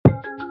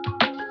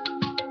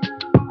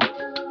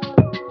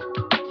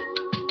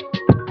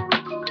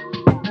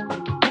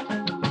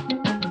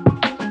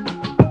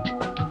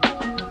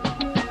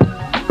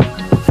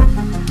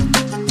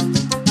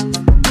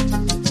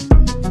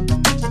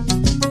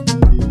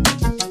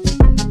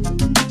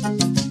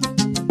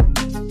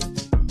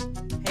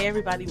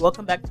everybody.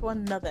 Welcome back to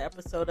another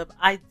episode of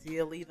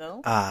Ideally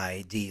Though.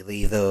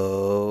 Ideally,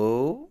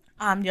 though.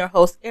 I'm your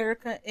host,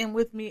 Erica, and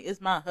with me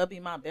is my hubby,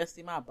 my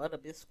bestie, my butter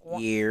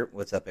biscuit. Yeah,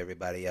 what's up,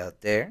 everybody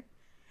out there?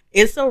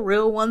 It's a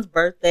real one's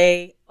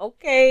birthday.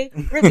 Okay.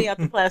 Rip me out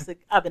the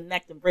plastic. I've been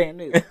acting brand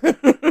new.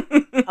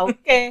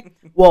 Okay.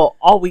 Well,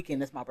 all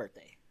weekend is my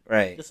birthday.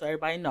 Right. Just so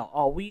everybody know.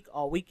 All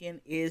weekend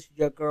is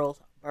your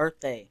girl's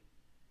birthday.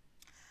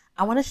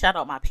 I want to shout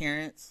out my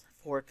parents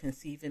for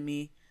conceiving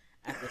me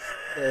at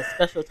the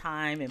special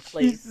time and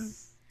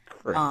place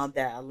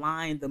that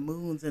aligned the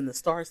moons and the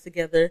stars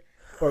together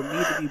for me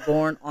to be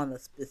born on a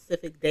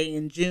specific day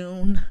in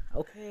June.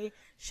 Okay.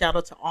 Shout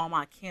out to all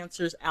my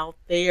cancers out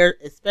there,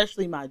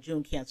 especially my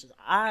June cancers.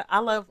 I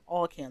love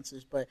all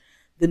cancers, but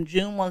the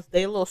June ones,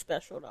 they a little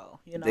special though.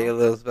 You know, They a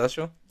little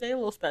special? They a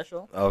little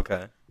special.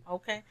 Okay.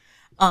 Okay.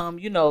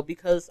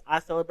 Because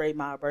I celebrate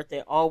my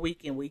birthday all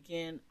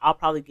weekend, I'll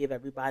probably give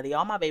everybody,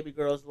 all my baby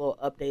girls, a little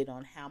update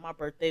on how my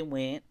birthday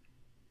went.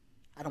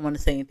 I don't want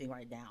to say anything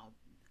right now.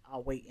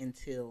 I'll wait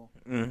until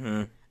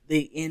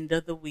the end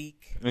of the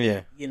week.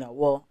 Yeah.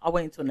 I'll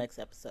wait until next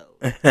episode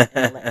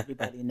and let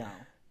everybody know.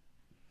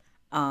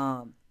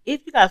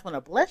 If you guys want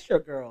to bless your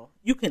girl,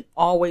 you can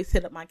always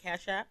hit up my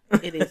Cash App.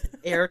 It is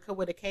Erica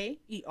with a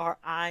K,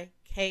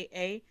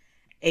 ERIKA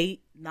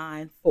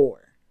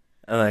 894.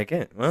 I like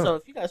it. Wow. So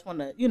if you guys want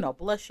to,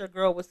 bless your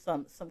girl with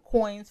some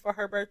coins for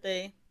her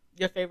birthday,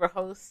 your favorite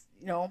host,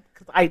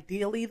 because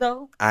ideally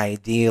though,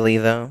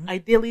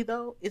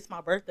 it's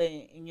my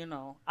birthday, and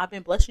I've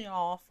been blessing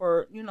y'all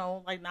for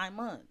like 9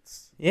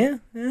 months. Yeah.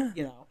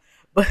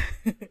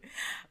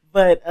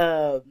 But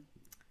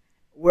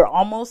we're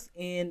almost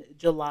in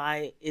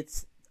July.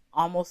 It's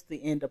almost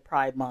the end of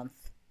Pride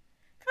Month.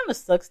 Kind of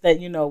sucks that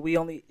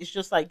it's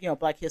just like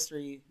Black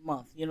History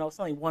Month. It's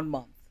only 1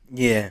 month.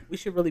 Yeah. We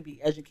should really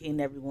be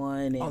educating everyone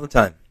and all the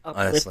time,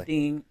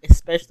 uplifting, honestly.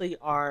 Especially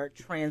our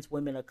trans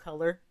women of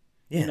color.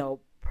 Yeah.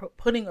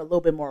 Putting a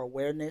little bit more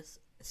awareness,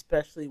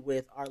 especially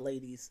with our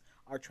ladies,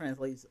 our trans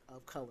ladies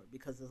of color,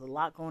 because there's a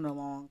lot going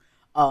on,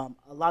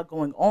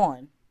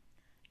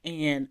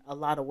 and a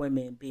lot of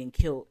women being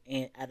killed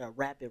at a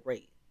rapid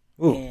rate.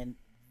 Ooh. And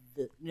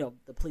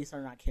the police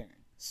are not caring.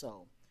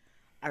 So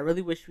I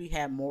really wish we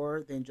had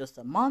more than just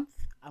a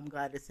month. I'm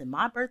glad it's in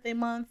my birthday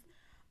month.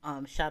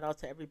 Shout out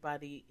to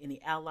everybody,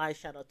 any allies.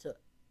 Shout out to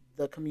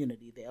the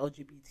community, the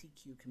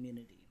LGBTQ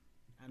community.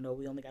 I know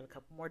we only got a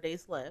couple more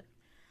days left.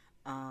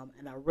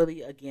 And I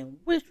really, again,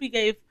 wish we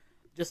gave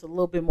just a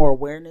little bit more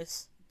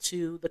awareness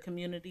to the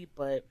community,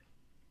 but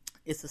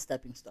it's a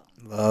stepping stone.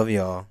 Love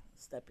y'all.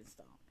 Stepping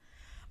stone.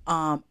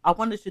 I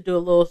wanted to do a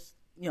little,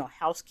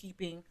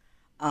 housekeeping.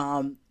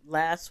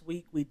 Last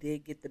week we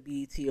did get the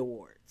BET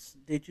Awards.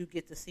 Did you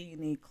get to see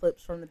any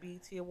clips from the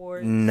BET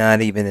Awards?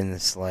 Not even in the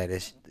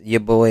slightest.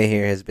 Your boy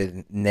here has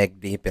been neck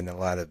deep in a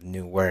lot of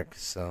new work,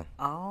 so.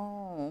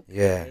 Oh, okay.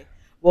 Yeah.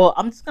 Well,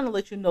 I'm just going to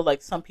let you know,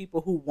 like, some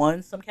people who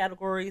won some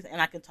categories,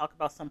 and I can talk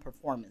about some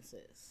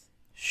performances.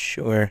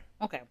 Sure.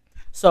 Okay.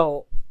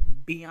 So,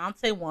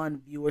 Beyonce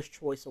won Viewer's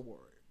Choice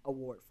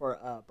Award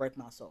for Break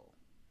My Soul.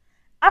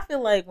 I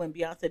feel like when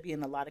Beyonce be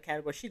in a lot of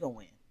categories, she going to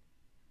win.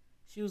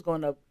 She was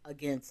going up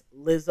against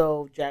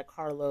Lizzo, Jack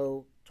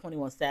Harlow,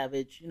 21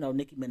 Savage,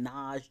 Nicki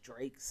Minaj,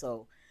 Drake.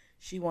 So,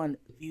 she won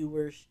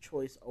Viewer's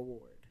Choice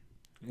Award.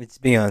 It's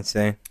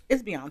Beyonce.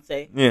 It's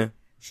Beyonce. Yeah.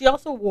 She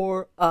also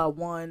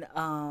won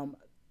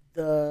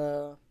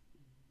the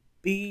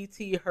BET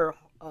Her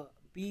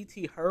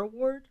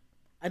Award.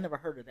 I never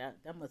heard of that.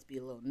 That must be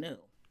a little new.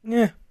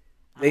 Yeah.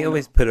 They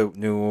always put up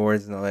new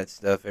awards and all that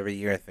stuff every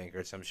year, I think,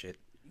 or some shit.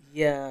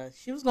 Yeah.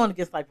 She was going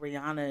against like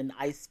Rihanna and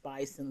Ice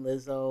Spice and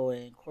Lizzo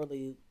and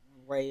Corley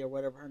Ray or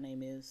whatever her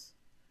name is.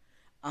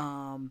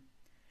 One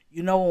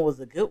was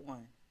a good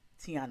one?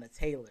 Tiana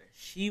Taylor.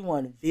 She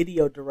won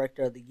Video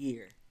Director of the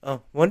Year.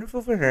 Oh,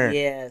 wonderful for her.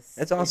 Yes.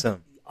 That's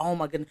awesome. Oh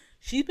my goodness.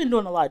 She's been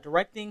doing a lot of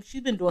directing.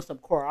 She's been doing some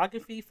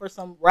choreography for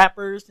some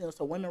rappers,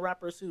 some women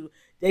rappers who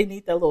they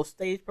need that little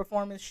stage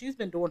performance. She's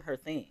been doing her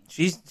thing.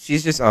 She's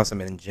just awesome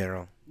in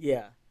general.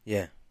 Yeah.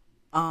 Yeah.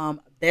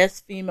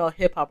 Best female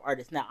hip hop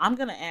artist. Now I'm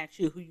gonna ask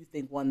you who you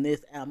think won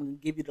this, and I'm gonna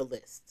give you the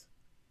list.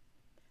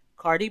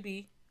 Cardi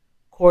B,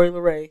 Corey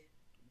LeRae,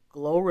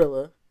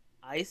 Glorilla,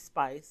 Ice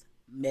Spice,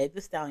 Meg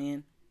Thee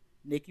Stallion,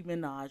 Nicki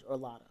Minaj, or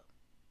Latto.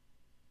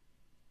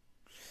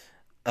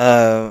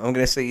 I'm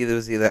gonna say it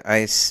was either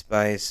Ice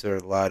Spice or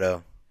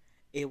Latto.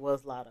 It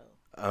was Latto.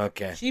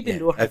 Okay. She's been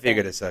doing her I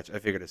figured thing.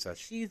 as such.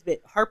 She's been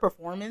her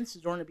performance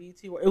during the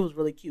BET, it was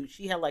really cute.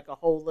 She had like a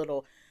whole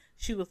little.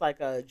 She was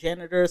like a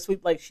janitor,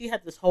 sweep. Like she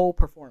had this whole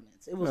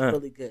performance. It was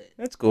really good.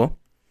 That's cool.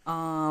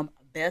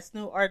 Best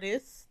new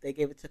artist, they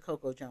gave it to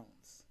Coco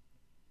Jones.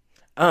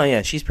 Oh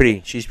yeah, she's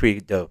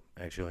pretty dope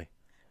actually.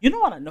 You know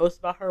what I noticed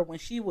about her when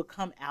she would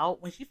come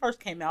out? When she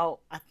first came out,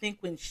 I think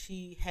when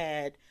she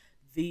had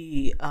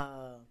the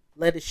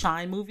Let It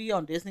Shine movie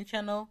on Disney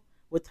Channel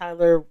with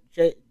Tyler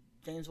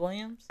James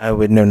Williams. I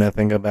would know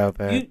nothing about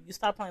that. You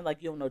stop playing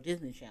like you don't know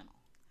Disney Channel.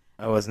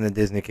 I wasn't a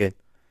Disney kid.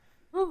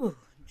 Ooh,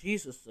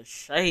 Jesus, the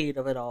shade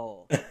of it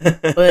all.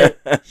 But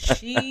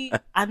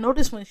I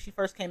noticed when she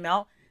first came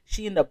out,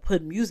 she ended up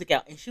putting music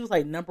out, and she was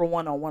like number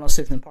one on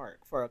 106 in Park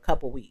for a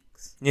couple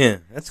weeks. Yeah,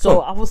 that's so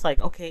cool. So I was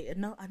like, okay,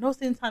 no, I know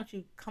anytime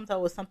she comes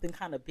out with something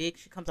kind of big,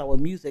 she comes out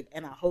with music,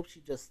 and I hope she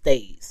just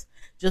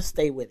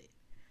stay with it.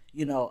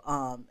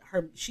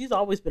 She's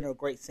always been a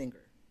great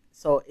singer.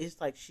 So it's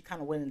like she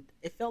kind of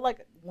it felt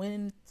like went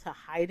into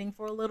hiding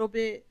for a little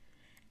bit,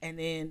 and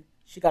then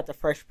she got the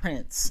Fresh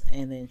Prince,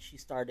 and then she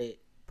started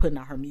putting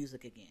out her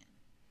music again.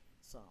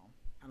 So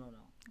I don't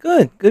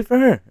know. Good for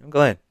her. I'm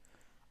glad.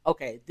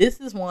 Okay,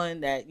 this is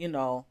one that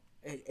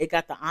it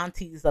got the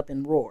aunties up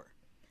in roar.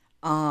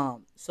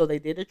 So they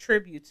did a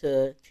tribute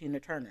to Tina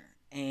Turner,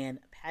 and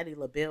Patti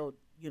LaBelle.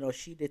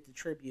 She did the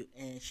tribute,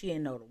 and she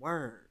didn't know the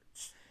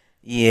words.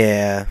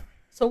 Yeah.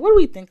 So what do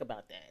we think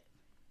about that?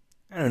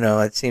 I don't know.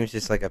 It seems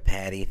just like a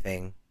Patti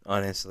thing,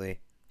 honestly.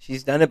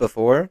 She's done it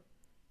before.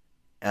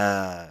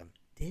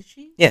 Did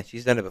she? Yeah,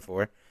 she's done it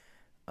before.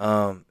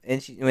 And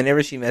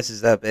whenever she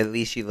messes up, at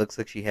least she looks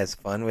like she has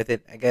fun with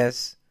it, I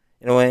guess,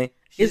 in a way.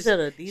 Is it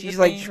a diva She's thing?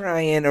 like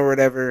trying or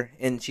whatever,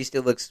 and she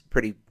still looks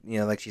pretty,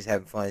 like she's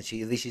having fun. At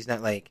least she's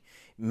not like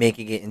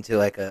making it into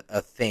like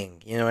a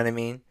thing. You know what I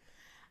mean?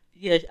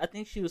 Yeah, I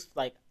think she was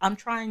like, "I'm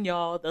trying,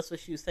 y'all." That's what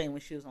she was saying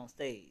when she was on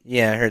stage.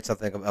 Yeah, I heard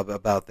something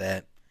about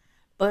that.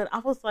 But I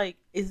was like,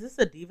 "Is this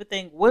a diva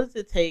thing? What does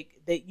it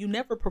take that you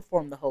never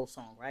perform the whole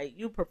song, right?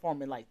 You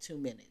perform in like 2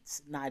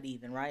 minutes, not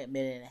even, right? A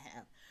minute and a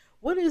half.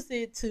 What is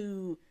it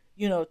to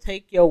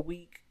take your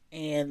week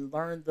and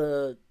learn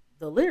the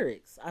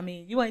lyrics? I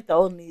mean, you ain't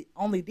the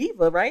only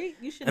diva, right?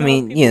 You should. I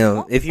mean,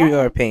 if you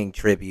are paying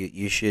tribute,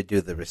 you should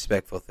do the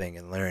respectful thing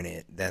and learn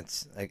it.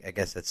 That's I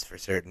guess that's for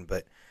certain.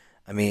 But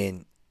I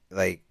mean,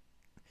 like,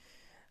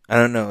 I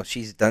don't know.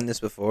 She's done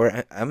this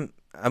before.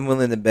 I'm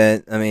willing to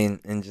bet. I mean,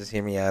 and just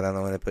hear me out. I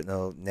don't want to put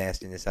no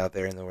nastiness out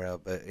there in the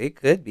world, but it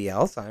could be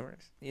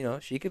Alzheimer's.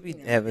 She could be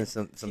having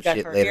some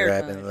shit later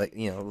happen, like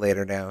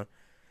later down.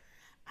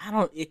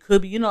 It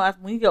could be,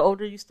 when you get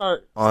older, you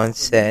start on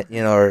set,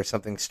 or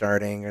something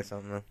starting or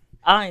something.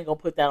 I ain't gonna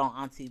put that on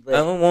Auntie, but I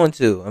don't want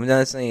to. I'm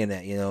not saying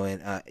that,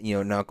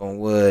 and knock on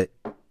wood.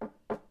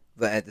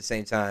 But at the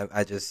same time,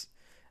 I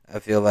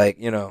feel like,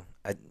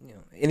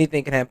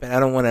 anything can happen. I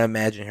don't want to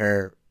imagine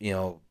her,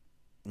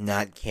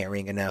 not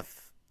caring enough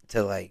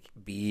to like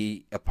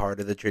be a part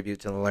of the tribute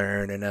to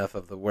learn enough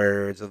of the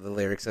words of the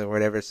lyrics or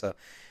whatever. So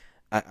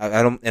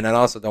I don't, and I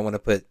also don't want to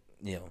put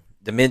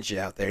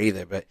dementia out there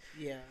either. But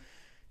yeah.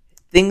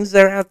 Things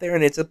are out there,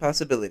 and it's a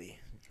possibility.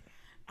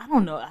 I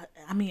don't know.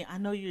 I mean, I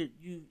know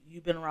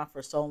you've been around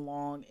for so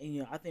long,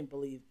 and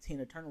believe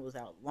Tina Turner was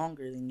out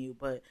longer than you,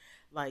 but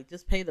like,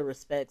 just pay the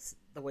respects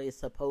the way it's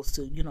supposed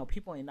to.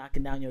 People ain't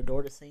knocking down your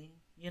door to sing.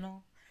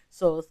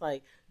 So it's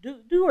like,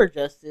 do her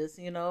justice.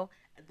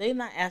 They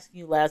not asking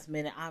you last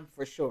minute. I'm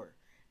for sure,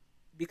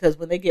 because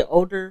when they get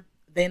older,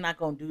 they're not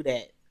gonna do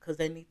that because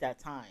they need that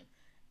time.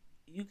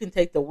 You can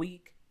take the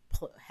week,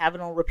 have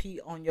it on repeat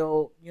on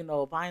your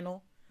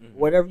vinyl. Mm-hmm.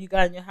 Whatever you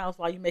got in your house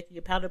while you making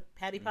your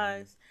patty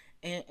pies,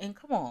 and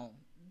come on,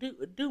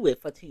 do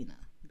it for Tina.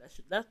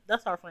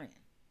 That's our friend.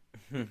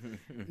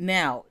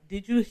 Now,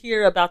 did you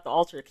hear about the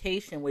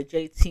altercation with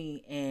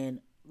JT and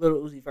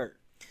Lil Uzi Vert?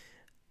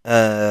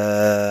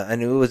 I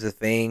knew it was a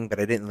thing, but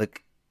I didn't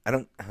look.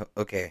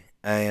 Okay,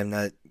 I am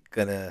not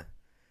gonna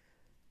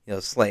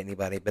slight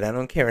anybody, but I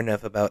don't care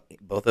enough about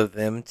both of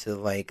them to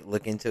like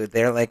look into it.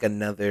 They're like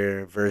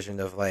another version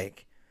of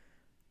like,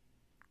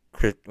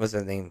 what's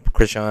her name,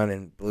 Krishan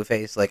and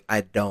Blueface. Like,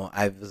 I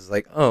was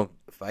like, oh,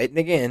 fighting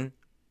again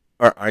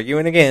or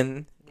arguing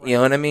again. Right. You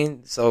know what I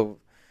mean? So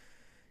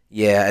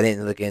yeah, I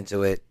didn't look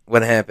into it.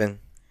 What happened?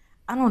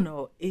 I don't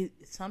know.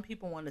 Some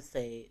people want to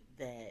say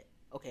that,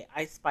 okay,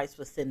 Ice Spice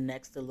was sitting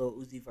next to Lil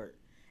Uzi Vert,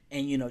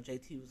 and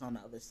JT was on the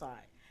other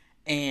side,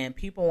 and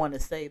people want to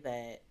say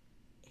that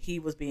he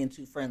was being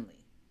too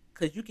friendly,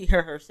 because you can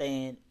hear her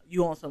saying,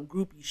 you on some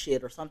groupie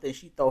shit or something.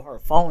 She throw her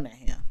phone at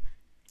him.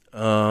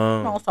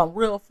 Some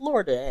real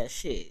Florida ass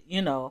shit,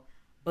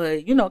 But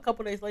a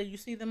couple days later, you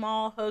see them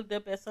all hugged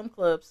up at some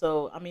club.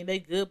 So I mean, they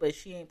good, but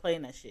she ain't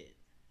playing that shit.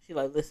 She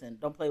like, listen,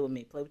 don't play with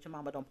me. Play with your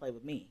mama. Don't play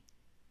with me.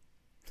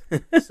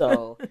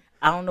 So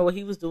I don't know what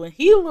he was doing.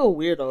 He a little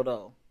weirdo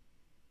though,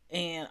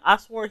 and I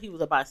swore he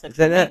was a bisexual. Is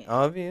that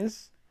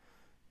obvious?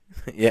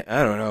 Yeah,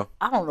 I don't know.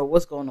 I don't know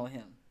what's going on with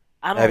him.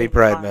 Happy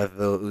Pride Month,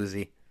 Lil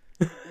Uzi.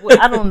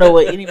 I don't know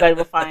what anybody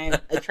would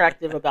find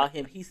attractive about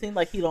him. He seemed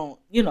like he don't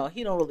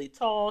really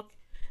talk.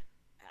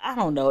 I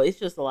don't know. It's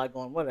just a lot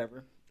going.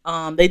 Whatever.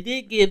 They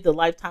did give the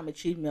Lifetime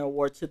Achievement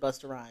Award to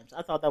Busta Rhymes.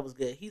 I thought that was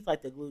good. He's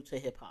like the glue to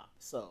hip hop.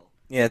 So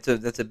yeah,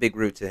 that's a big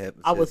root to hip.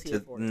 I was here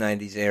for the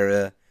 '90s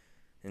era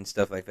and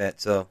stuff like that.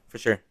 So for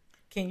sure.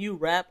 Can you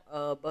rap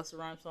a Busta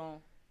Rhymes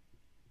song?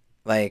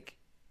 Like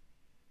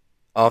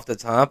off the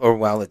top or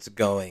while it's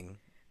going?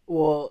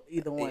 Well,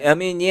 either one. I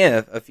mean,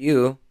 yeah, a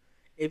few.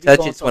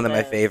 Touch It's one of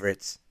my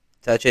favorites.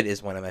 Touch It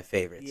is one of my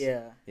favorites.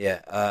 Yeah.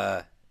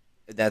 Yeah.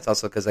 That's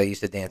also because I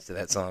used to dance to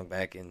that song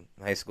back in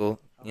high school.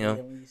 When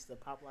you used to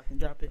pop, lock, and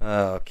drop it.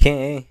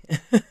 Okay.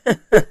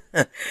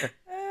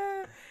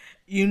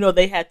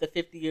 They had the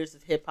 50 years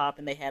of hip hop,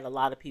 and they had a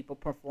lot of people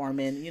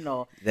performing.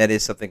 That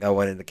is something I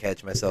wanted to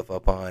catch myself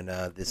up on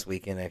this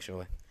weekend,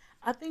 actually.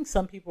 I think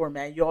some people are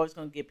mad. You're always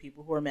going to get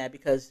people who are mad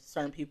because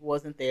certain people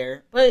wasn't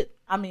there. But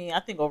I mean, I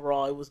think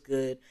overall it was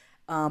good.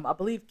 I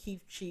believe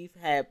Keith Chief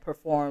had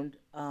performed.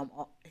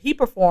 He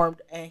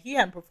performed, and he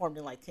hadn't performed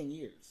in like 10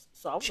 years.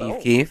 So I was Chief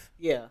like, Keef?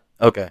 Yeah.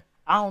 Okay.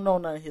 I don't know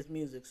none of his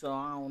music, so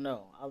I don't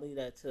know. I'll leave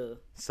that to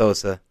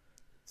Sosa.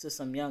 To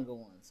some younger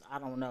ones. I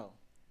don't know.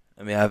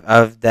 I mean,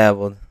 I've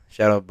dabbled.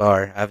 Shout out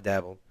Bar. I've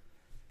dabbled.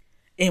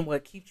 In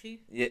what, Keith Chief?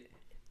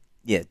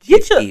 Yeah,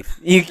 Chief Keef.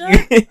 You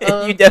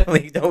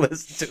definitely don't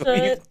listen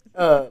to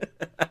me.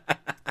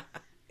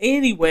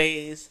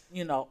 Anyways,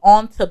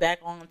 on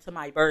to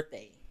my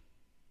birthday.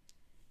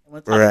 I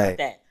want to talk about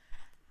that.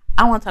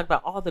 I want to talk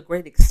about all the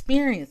great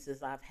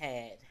experiences I've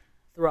had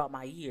throughout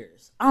my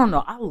years. I don't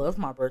know. I love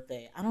my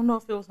birthday. I don't know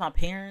if it was my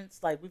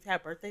parents. Like, we've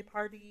had birthday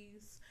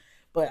parties,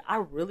 but I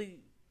really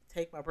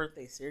take my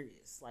birthday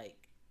serious. Like,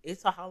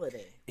 it's a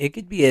holiday. It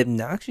could be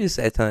obnoxious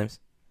at times.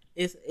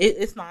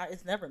 It's not.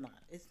 It's never not.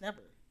 It's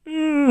never. How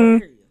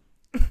dare you?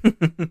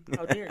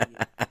 How dare you?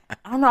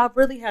 I don't know. I've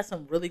really had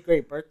some really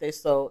great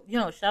birthdays. So,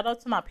 shout out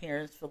to my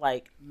parents for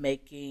like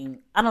making,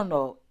 I don't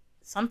know,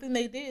 something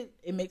they did.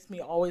 It makes me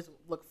always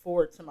look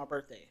forward to my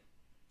birthday.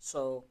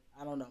 So,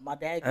 I don't know. My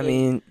dad,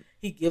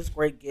 he gives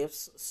great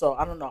gifts. So,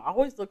 I don't know. I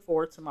always look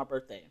forward to my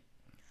birthday.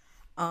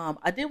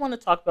 I did want to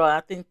talk about,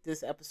 I think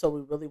this episode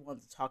we really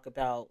wanted to talk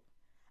about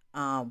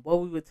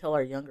what we would tell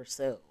our younger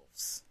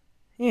selves.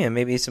 Yeah,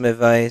 maybe some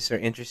advice or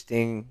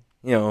interesting,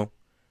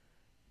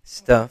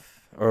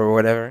 stuff or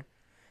whatever.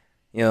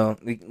 You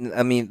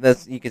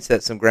can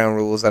set some ground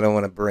rules. I don't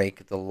want to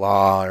break the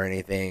law or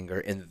anything or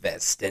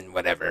invest in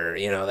whatever,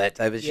 that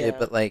type of shit.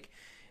 But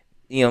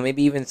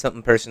maybe even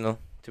something personal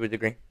to a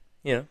degree.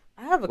 I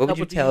have a what would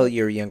you tell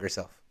your younger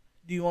self?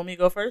 Do you want me to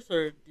go first,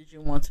 or did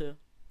you want to?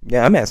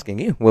 Yeah, I'm asking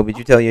you. What would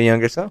you tell your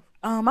younger self?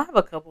 I have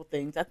a couple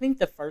things. I think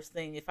the first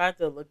thing, if I had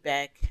to look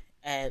back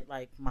at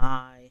like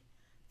my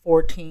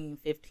 14,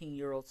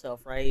 15-year-old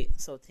self, right?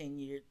 So 10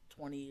 years,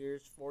 20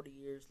 years, 40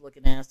 years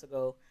looking ass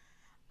ago,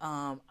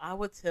 I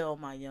would tell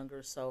my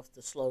younger self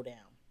to slow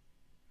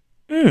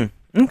down.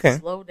 Okay.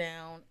 Slow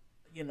down.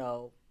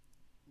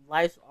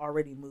 Life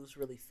already moves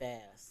really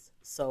fast.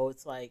 So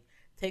it's like,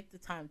 take the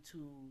time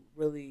to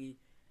really,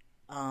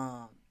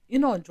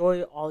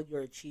 enjoy all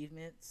your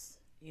achievements,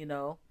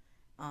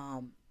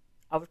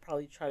 I would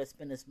probably try to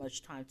spend as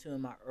much time too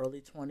in my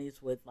early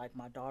 20s with like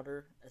my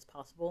daughter as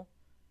possible.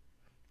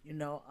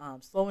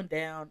 Slowing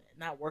down,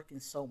 not working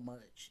so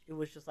much. It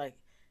was just like,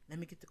 let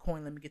me get the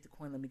coin, let me get the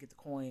coin, let me get the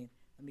coin,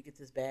 let me get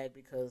this bag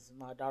because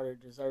my daughter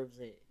deserves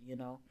it,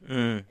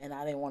 And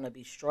I didn't want to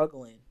be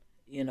struggling,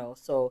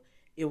 So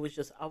it was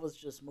just, I was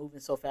just moving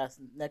so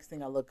fast. Next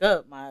thing I look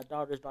up, my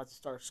daughter's about to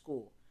start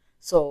school.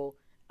 So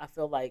I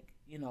feel like,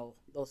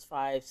 those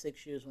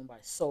 5-6 years went by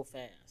so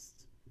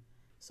fast.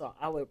 So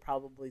I would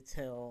probably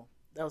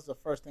that was the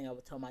first thing I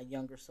would tell my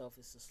younger self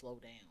is to slow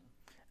down.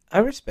 I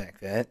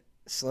respect that.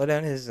 Slow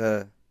down is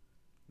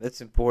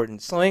that's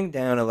important. Slowing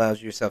down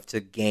allows yourself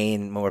to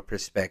gain more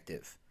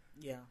perspective.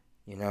 Yeah.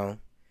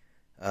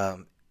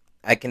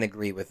 I can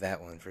agree with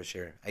that one for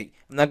sure. I'm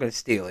not going to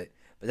steal it,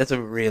 but that's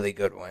a really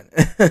good one.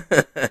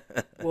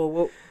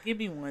 well, give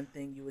me one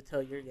thing you would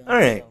tell your younger All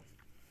right.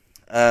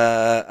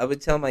 self. I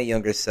would tell my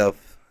younger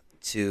self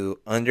to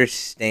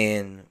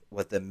understand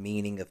what the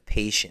meaning of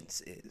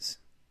patience is.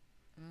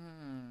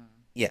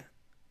 Yeah.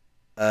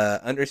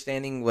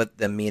 Understanding what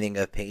the meaning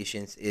of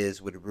patience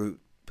is would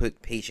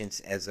put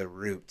patience as a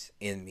root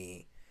in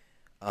me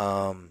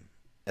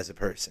as a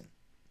person.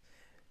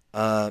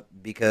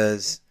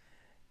 Because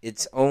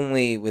it's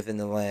only within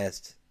the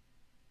last,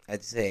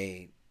 I'd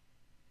say,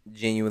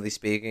 genuinely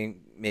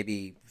speaking,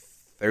 maybe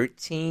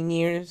 13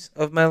 years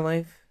of my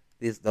life.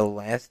 The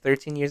last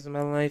 13 years of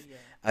my life, yeah.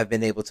 I've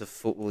been able to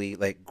fully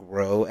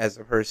grow as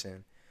a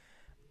person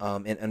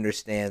and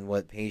understand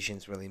what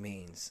patience really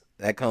means.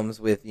 That comes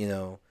with,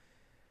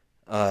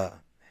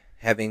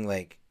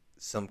 having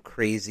some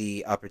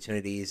crazy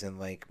opportunities in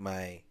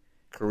my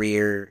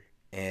career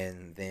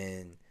and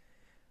then,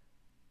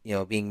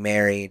 being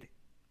married.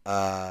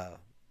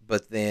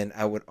 But then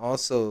I would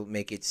also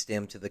make it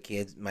stem to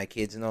my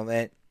kids and all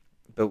that.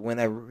 But when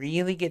I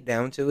really get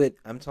down to it,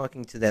 I'm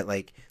talking to that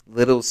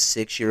little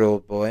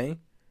 6-year-old boy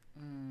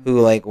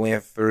who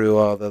went through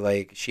all the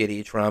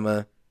shitty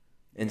trauma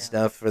and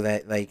stuff for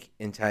that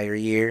entire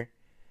year.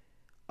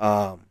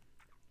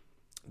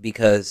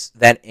 Because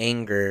that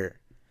anger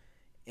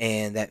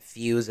and that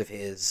fuse of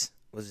his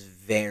was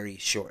very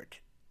short,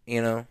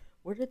 Where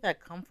did that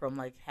come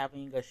from,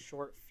 having a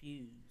short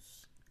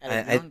fuse at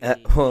a young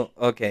age? Well,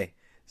 okay.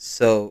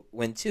 So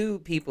when two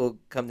people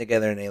come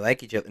together and they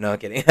like each other, no, I'm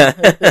kidding.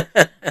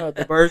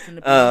 The birds and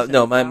the bees.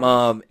 No, my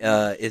mom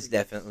is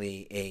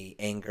definitely a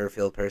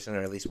anger-filled person,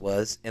 or at least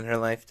was in her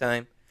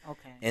lifetime.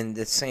 Okay. And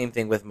the same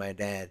thing with my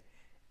dad.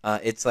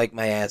 It's like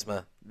my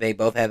asthma. They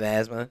both have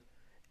asthma,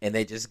 and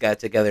they just got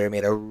together and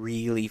made a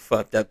really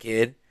fucked up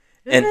kid.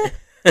 And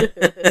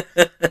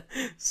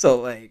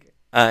so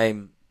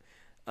I'm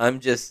I'm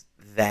just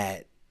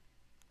that,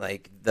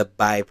 like, the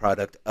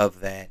byproduct of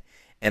that.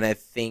 And I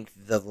think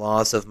the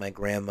loss of my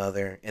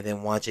grandmother and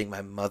then watching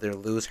my mother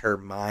lose her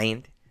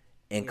mind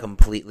and Yeah.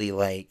 completely,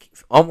 like,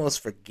 almost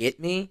forget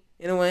me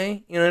in a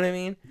way, you know what I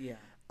mean? Yeah.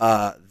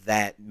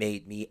 That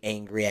made me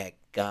angry at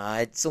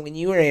God. So when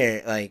you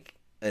are, like,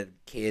 a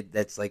kid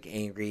that's, like,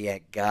 angry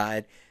at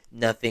God,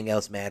 nothing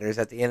else matters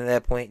at the end of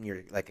that point, and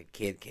you're, like, a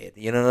kid.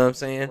 You know what I'm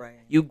saying? Right.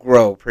 You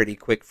grow pretty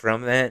quick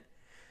from that.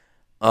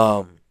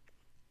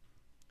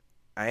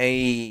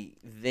 I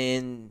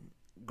then,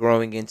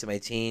 growing into my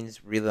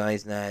teens,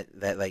 realized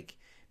that like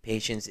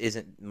patience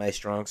isn't my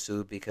strong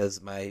suit because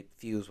my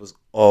fuse was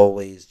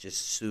always just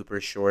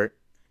super short.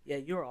 Yeah,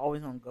 you were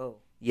always on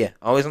go. Yeah,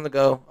 always on the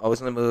go,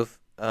 always on the move,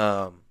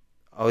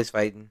 always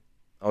fighting,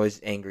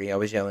 always angry,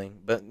 always yelling.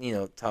 But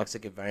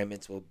toxic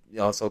environments will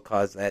also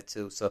cause that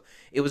too. So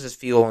it was just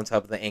fuel on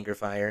top of the anger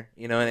fire.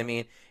 You know what I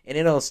mean? And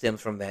it all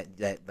stems from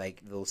that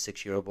like little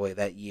 6-year-old boy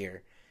that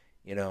year.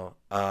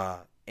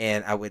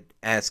 And I would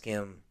ask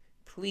him,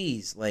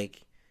 please,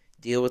 like,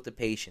 deal with the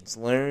patience.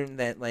 Learn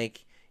that,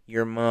 like,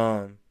 your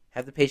mom,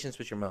 have the patience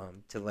with your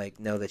mom to, like,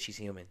 know that she's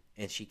human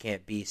and she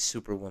can't be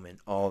superwoman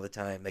all the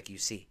time like you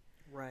see.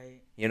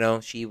 Right.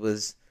 She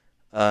was,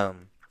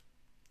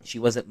 she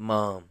wasn't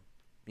mom,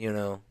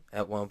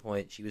 at one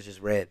point. She was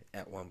just red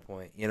at one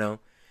point, Yeah.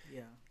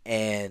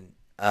 And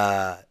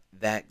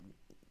that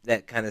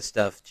kind of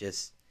stuff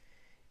just,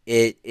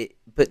 it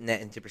putting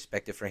that into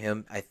perspective for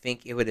him, I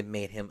think it would have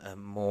made him a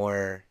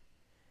more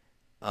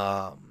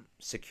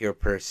secure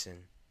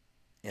person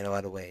in a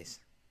lot of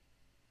ways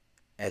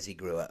as he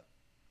grew up.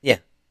 Yeah.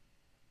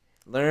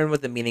 Learn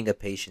what the meaning of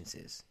patience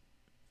is.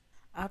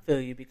 I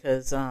feel you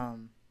because,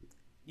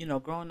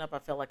 growing up, I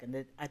felt like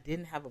I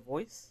didn't have a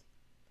voice.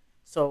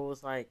 So it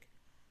was like,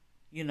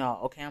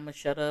 okay, I'm going to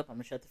shut up. I'm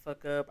going to shut the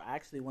fuck up. I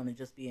actually want to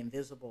just be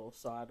invisible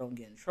so I don't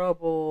get in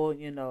trouble,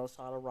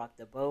 so I don't rock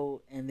the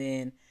boat. And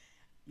then,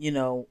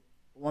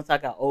 once I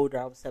got older,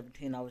 I was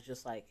 17, I was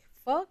just like,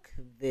 fuck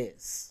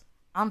this.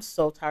 I'm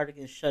so tired of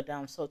getting shut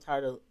down. I'm so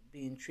tired of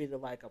being treated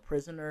like a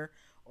prisoner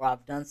or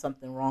I've done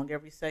something wrong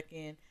every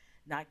second,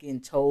 not getting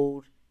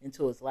told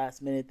until it's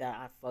last minute that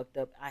I fucked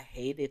up. I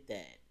hated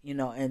that,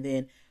 and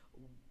then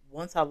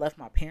once I left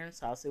my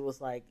parents' house, it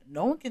was like,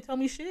 no one can tell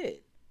me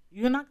shit.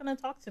 You're not going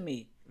to talk to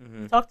me.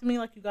 Mm-hmm. Talk to me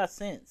like you got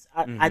sense.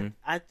 Mm-hmm.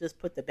 I just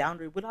put the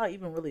boundary without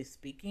even really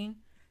speaking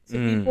to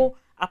people.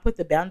 I put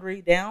the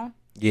boundary down.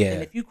 Yeah.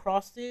 And if you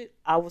crossed it,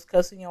 I was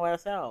cussing your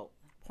ass out.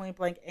 Point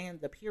blank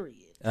and the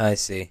period. I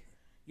see.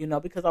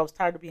 Because I was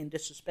tired of being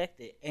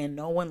disrespected. And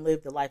no one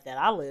lived the life that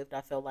I lived.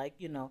 I felt like,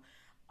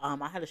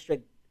 I had a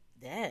strict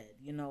dad,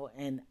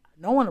 and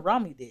no one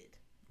around me did.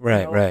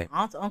 Right, right.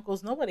 Aunts,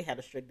 uncles, nobody had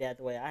a strict dad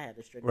the way I had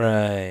a strict dad.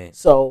 Right.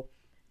 So,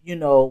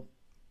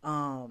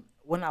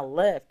 when I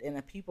left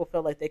and people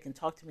felt like they can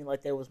talk to me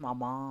like they was my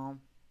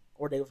mom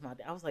or they was my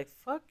dad, I was like,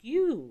 fuck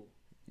you.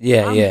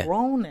 Yeah, I'm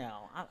grown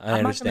now. I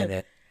understand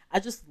that. I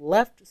just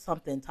left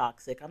something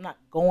toxic. I'm not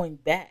going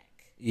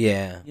back.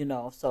 Yeah.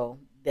 So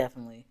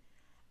definitely.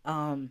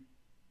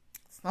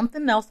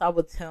 Something else I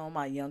would tell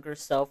my younger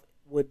self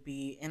would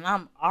be, and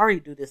I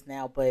already do this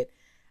now, but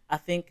I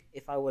think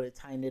if I would have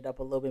tightened it up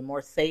a little bit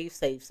more, save.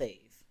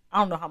 I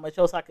don't know how much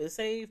else I could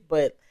save,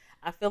 but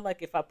I feel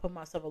like if I put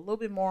myself a little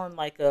bit more on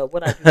like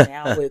what I do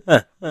now with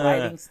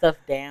writing stuff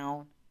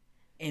down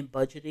and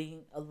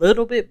budgeting a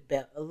little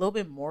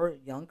bit more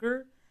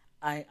younger,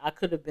 I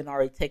could have been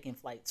already taking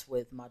flights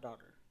with my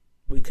daughter.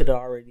 We could have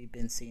already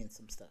been seeing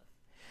some stuff.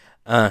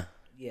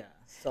 Yeah.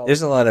 So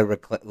there's a lot of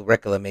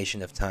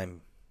reclamation of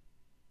time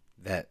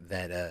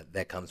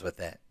that comes with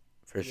that,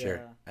 for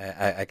sure.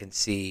 I can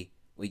see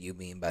what you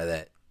mean by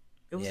that.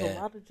 It was a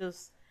lot of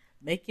just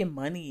making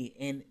money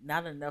and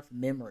not enough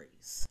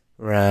memories.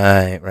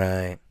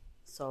 Right.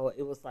 So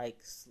it was like,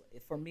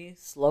 for me,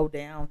 slow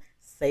down,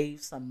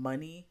 save some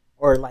money,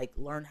 or like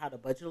learn how to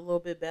budget a little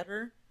bit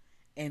better,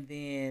 and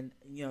then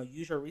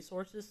use your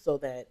resources so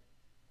that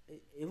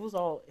it was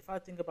all. If I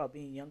think about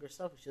being younger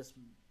self, it's just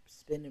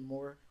spending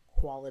more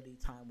quality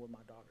time with my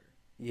daughter.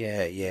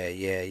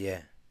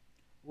 Yeah.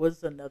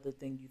 What's another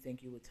thing you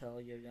think you would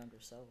tell your younger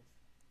self?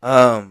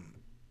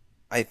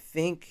 I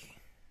think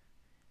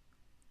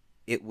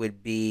it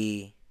would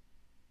be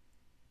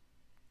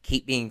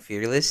keep being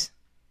fearless.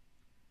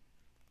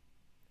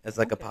 As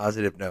like a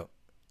positive note.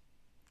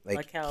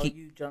 Like how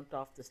you jumped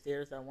off the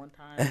stairs that one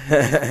time.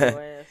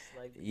 Your ass,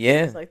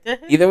 yeah. Like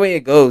that. Either way it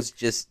goes,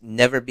 just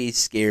never be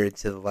scared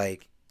to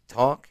like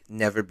talk.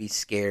 Never be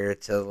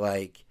scared to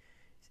like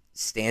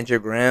stand your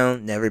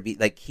ground. Never be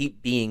like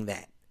keep being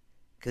that,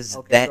 because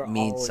that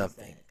means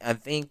something. I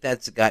think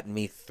that's gotten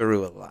me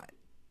through a lot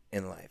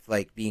in life,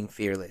 like being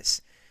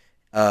fearless,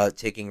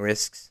 taking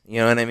risks.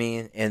 You know what I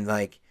mean? And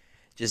like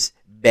just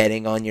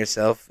betting on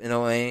yourself in a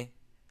way.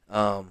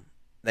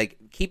 Like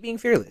keep being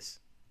fearless.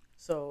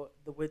 So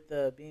with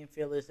the being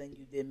fearless, and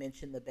you did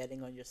mention the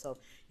betting on yourself,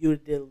 you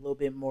did a little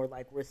bit more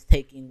like risk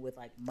taking with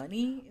like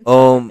money. And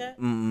stuff like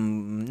that?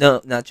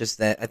 No, not just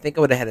that. I think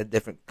I would have had a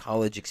different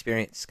college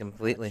experience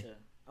completely. Gotcha.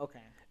 Okay.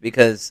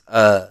 Because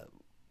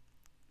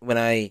when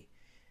I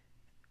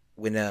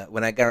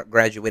got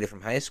graduated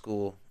from high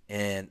school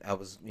and I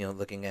was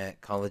looking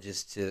at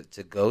colleges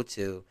to go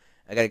to,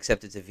 I got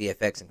accepted to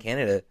VFX in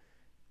Canada.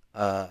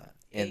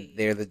 And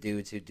they're the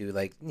dudes who do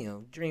like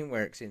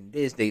DreamWorks and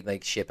Disney,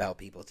 like ship out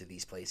people to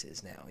these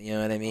places now. You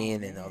know what I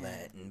mean, and all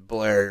that, and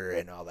Blur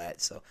and all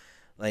that. So,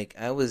 like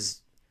I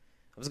was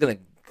gonna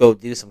go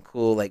do some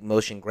cool like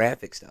motion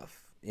graphic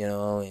stuff,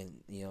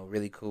 and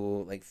really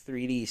cool like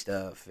 3D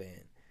stuff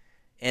and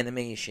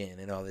animation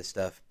and all this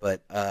stuff.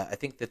 But I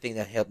think the thing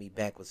that held me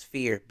back was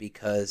fear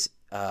because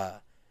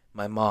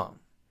my mom.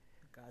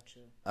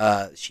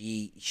 Gotcha.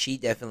 She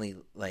definitely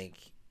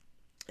like,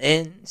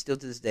 and still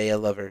to this day I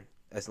love her.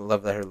 I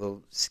love her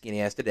little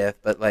skinny ass to death,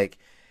 but like,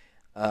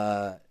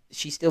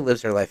 she still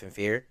lives her life in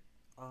fear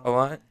a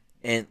lot,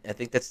 and I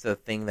think that's the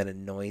thing that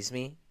annoys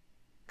me,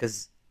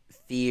 because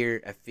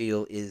fear I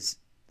feel is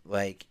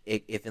like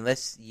if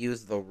unless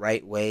used the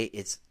right way,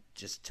 it's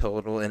just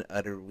total and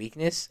utter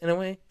weakness in a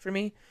way for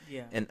me.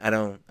 Yeah. And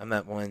I'm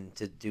not one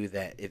to do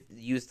that. If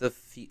use the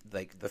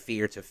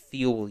fear to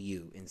fuel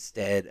you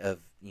instead of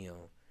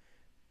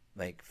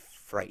like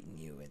frighten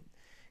you and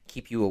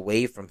keep you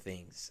away from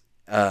things.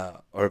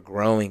 Or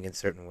growing in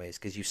certain ways,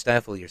 because you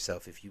stifle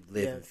yourself if you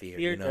live in fear.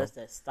 Fear does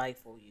that,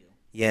 stifle you.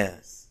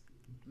 Yes.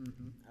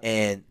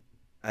 And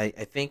I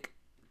think,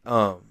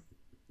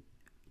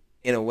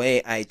 in a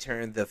way, I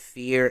turned the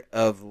fear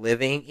of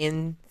living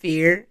in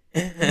fear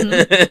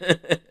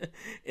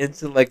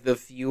into like the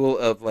fuel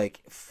of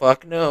like,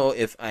 fuck no,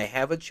 if I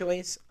have a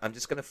choice, I'm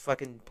just gonna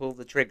fucking pull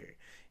the trigger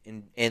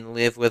and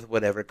live with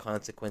whatever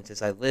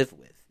consequences I live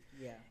with.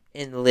 Yeah.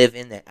 And live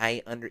in that.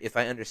 If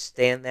I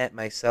understand that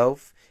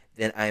myself,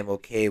 then I'm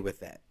okay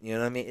with that. You know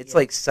what I mean? It's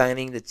like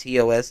signing the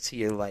TOS to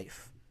your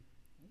life.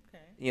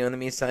 Okay. You know what I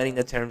mean? Signing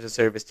the terms of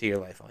service to your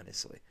life,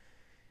 honestly.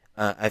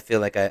 I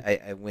feel like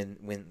I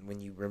when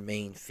you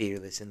remain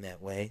fearless in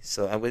that way.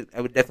 So I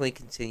would definitely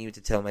continue to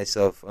tell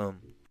myself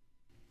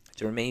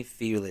to remain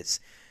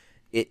fearless.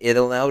 It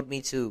allowed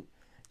me to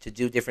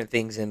do different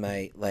things in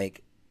my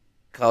like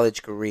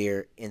college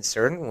career in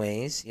certain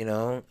ways,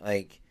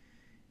 like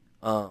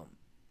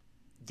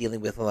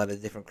dealing with a lot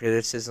of different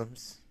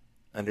criticisms,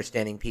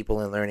 understanding people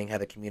and learning how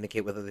to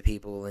communicate with other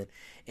people,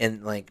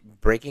 and like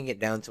breaking it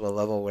down to a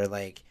level where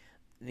like,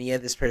 yeah,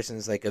 this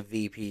person's like a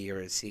VP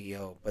or a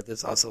CEO, but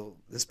this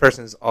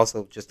person is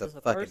also just a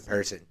fucking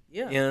person.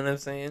 Yeah. You know what I'm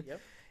saying?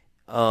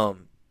 Yep.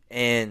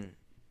 And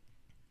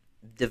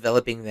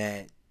developing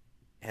that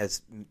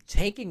has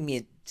taken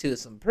me to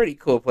some pretty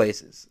cool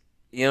places.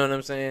 You know what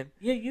I'm saying?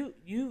 Yeah,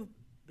 you've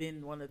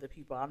been one of the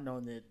people I've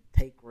known that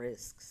take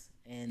risks,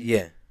 and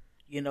yeah.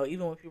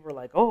 Even when people are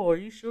like, "Oh, are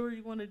you sure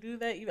you want to do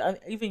that?"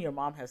 Even your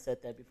mom has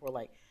said that before,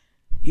 like,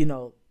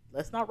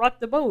 let's not rock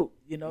the boat.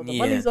 The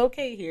money's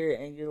okay here,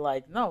 and you're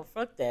like, "No,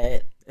 fuck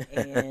that."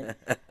 And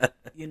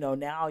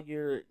now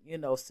you're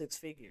six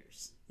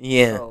figures.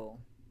 Yeah. So,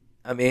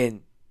 I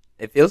mean,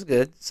 it feels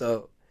good,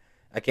 so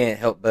I can't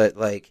help but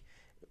like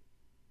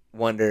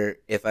wonder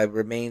if I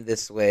remain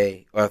this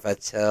way, or if I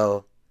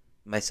tell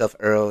myself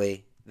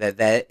early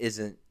that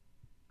isn't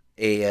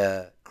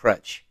a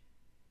crutch.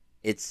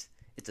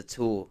 It's a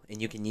tool,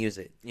 and you can use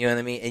it. You know what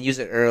I mean? And use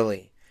it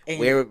early. And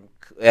where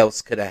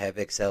else could I have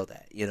excelled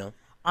at?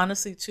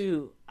 Honestly,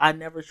 too, I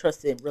never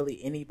trusted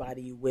really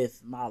anybody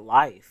with my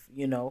life.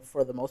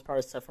 For the most part,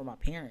 except for my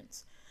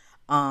parents.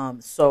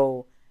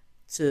 So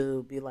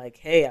to be like,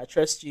 hey, I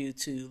trust you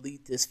to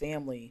lead this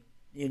family.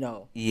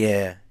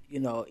 Yeah.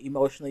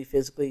 Emotionally,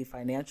 physically,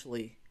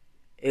 financially.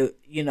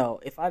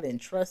 If I didn't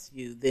trust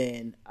you,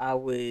 then I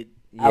would.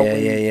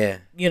 Yeah.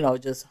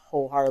 Just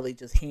wholeheartedly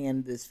just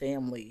hand this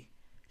family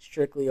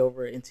strictly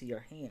over into your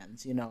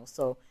hands,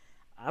 So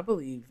I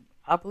believed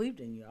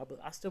in you.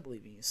 I still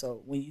believe in you.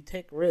 So when you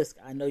take risk,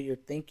 I know you're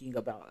thinking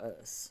about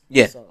us.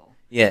 Yeah. So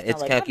it's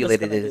like,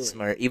 calculated and it's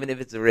smart. Even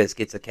if it's a risk,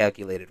 it's a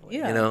calculated one.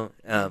 Yeah.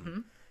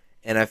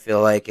 And I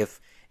feel like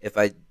if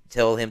I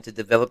tell him to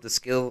develop the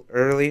skill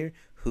earlier,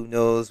 who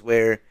knows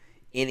where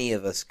any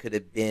of us could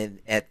have been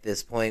at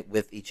this point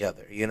with each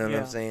other. You know what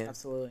I'm saying?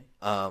 Absolutely.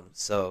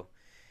 So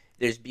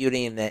there's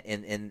beauty in that,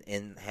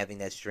 in having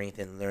that strength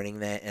and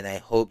learning that, and I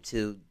hope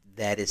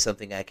that is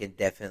something I can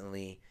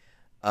definitely,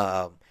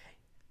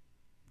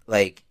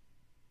 like,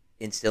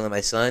 instill in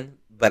my son.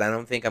 But I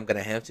don't think I'm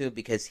gonna have to,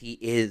 because he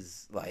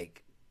is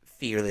like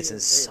fearless in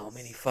so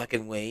many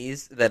fucking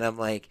ways that I'm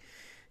like,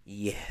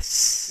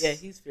 yes. Yeah,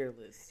 he's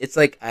fearless. It's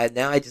like I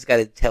just got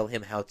to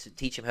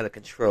teach him how to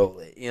control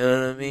it. You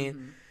know what I mean?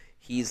 Mm-hmm.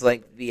 He's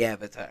like the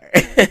Avatar.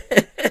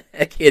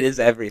 That kid is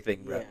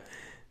everything, bro. Yeah.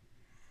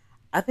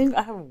 I think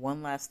I have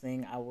one last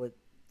thing I would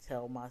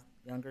tell my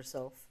younger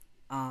self.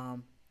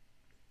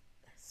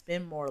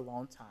 Spend more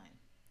alone time.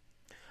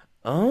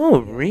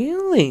 Oh, yeah.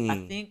 Really?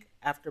 I think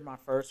after my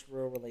first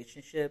real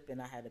relationship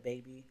and I had a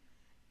baby,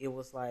 it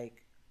was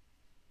like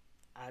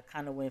I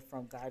kind of went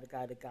from guy to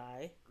guy to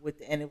guy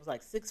and it was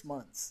like 6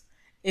 months.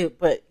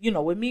 But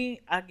with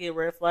me, I get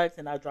red flags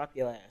and I drop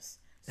your ass.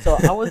 So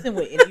I wasn't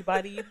with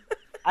anybody.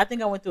 I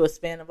think I went through a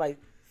span of like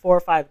 4 or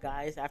 5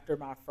 guys after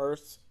my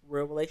first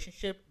real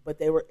relationship, but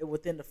they were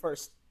within the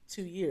first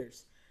 2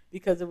 years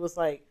because it was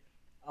like,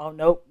 oh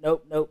nope,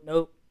 nope, nope,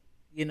 nope.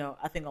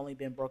 I think I only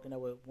been broken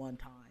up with one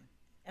time,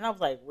 and I was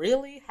like,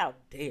 really? How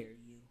dare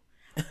you?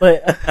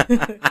 But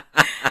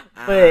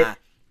but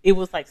it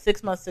was like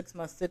 6 months, 6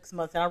 months, 6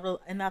 months,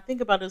 and I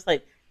think about it, it's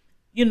like,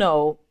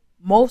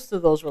 most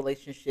of those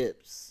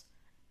relationships,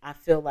 I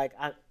feel like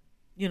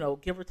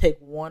give or take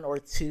 1 or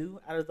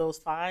 2 out of those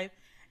 5.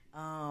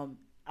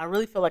 I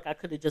really feel like I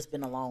could have just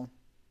been alone.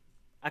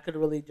 I could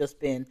have really just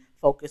been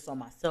focused on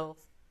myself,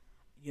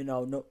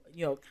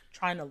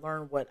 trying to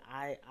learn what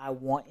I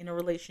want in a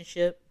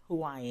relationship,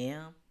 who I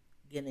am,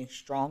 getting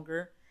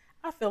stronger.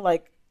 I feel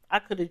like I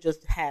could have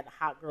just had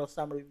hot girl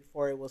summer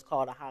before it was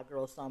called a hot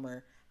girl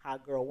summer,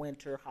 hot girl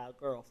winter, hot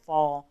girl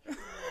fall.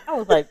 I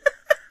was like,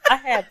 I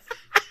had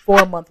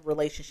 4-month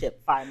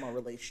relationship, 5-month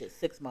relationship,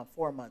 6-month,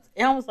 4 months,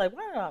 and I was like,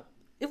 wow.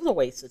 It was a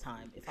waste of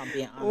time, if I'm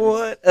being honest.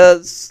 What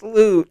a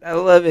salute. I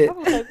love it. I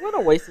was like, what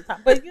a waste of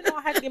time. But,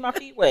 I had to get my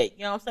feet wet.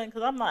 You know what I'm saying?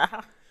 Because I'm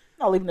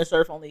not leaving this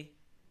earth only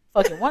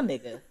fucking one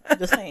nigga. I'm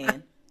just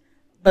saying.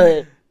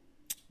 But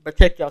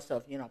protect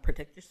yourself.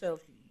 Protect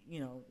yourself,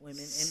 women and men.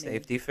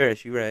 Safety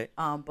first. You're right.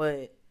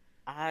 But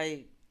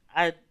I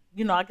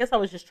guess I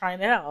was just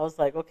trying it out. I was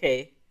like,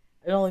 okay,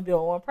 I've only been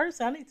with one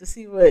person. I need to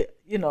see what,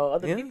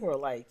 other people are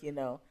like,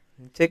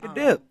 Take a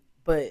dip.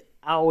 But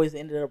I always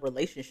ended up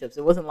relationships.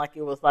 It wasn't like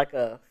it was like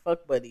a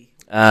fuck buddy.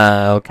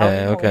 Okay.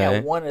 I only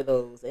had one of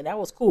those, and that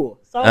was cool.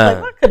 So I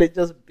was like, I could have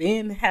just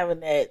been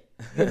having that,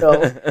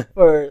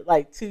 for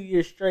like 2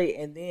 years straight,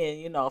 and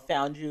then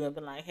found you and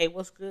been like, hey,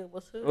 what's good?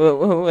 What's good?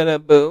 What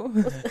up, boo?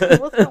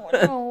 What's going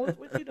on?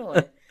 What you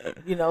doing?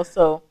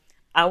 So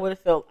I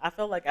felt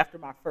like after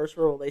my first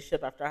real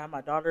relationship, after I had my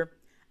daughter,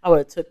 I would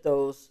have took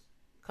those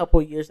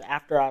couple years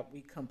after we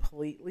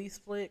completely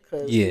split,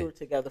 because we were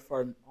together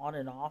for on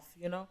and off,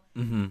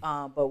 Mm-hmm.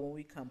 But when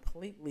we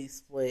completely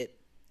split,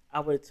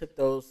 I would have took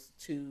those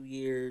 2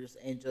 years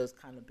and just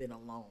kind of been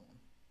alone.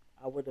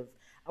 I would have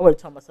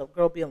told myself,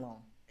 girl, be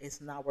alone.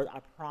 It's not worth. I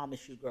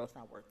promise you, girl, it's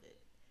not worth it.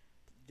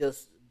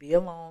 Just be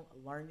alone,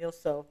 learn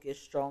yourself, get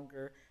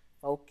stronger,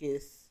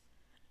 focus.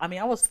 I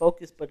mean, I was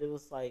focused, but it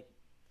was like,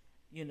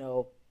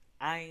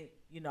 I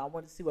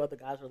wanted to see what other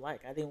guys were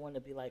like. I didn't want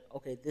to be like,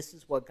 okay, this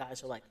is what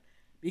guys are like.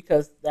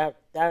 Because that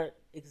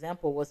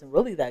example wasn't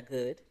really that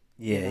good.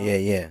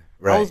 Yeah.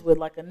 Right. I was with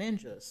like a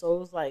ninja, so it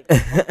was like,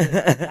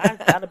 okay, guys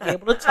gotta be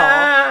able to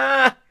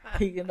talk.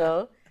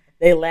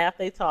 They laugh,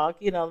 they talk.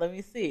 Let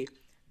me see.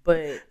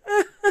 But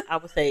I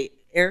would say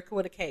Erica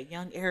with a K,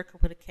 young Erica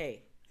with a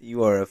K.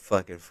 You are a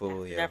fucking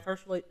fool, After that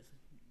first relationship,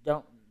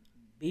 don't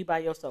be by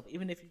yourself.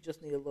 Even if you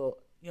just need a little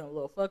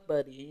fuck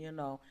buddy,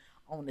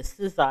 on the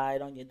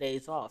side on your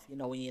days off,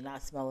 when you're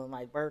not smelling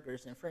like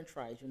burgers and French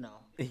fries,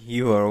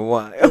 You are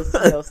wild.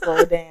 Just, slow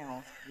it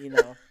down. You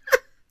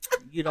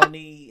don't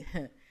need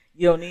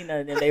nothing,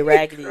 and they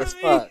raggedy as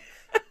fuck.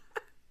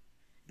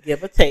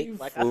 Give or take,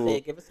 like I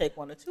said, give or take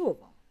 1 or 2 of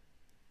them.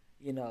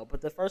 But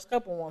the first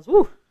couple ones,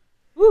 woo,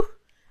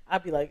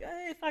 I'd be like,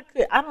 hey, if I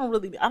could, I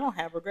don't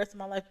have regrets in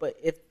my life, but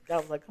if God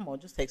was like, come on,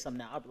 just take some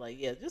now, I'd be like,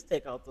 yeah, just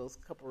take out those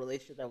couple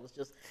relationships that was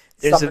just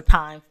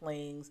summertime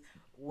flings,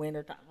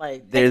 wintertime,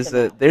 like. There's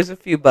a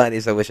few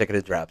bodies I wish I could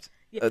have dropped.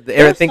 Yeah,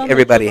 I think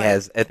everybody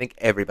has. I think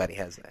everybody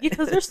has that. Yeah,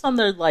 because there's some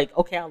that are like,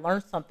 okay, I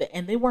learned something,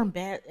 and they weren't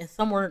bad, and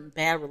some weren't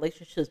bad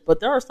relationships, but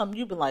there are some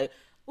you've been like,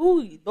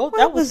 ooh,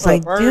 that was I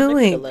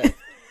doing?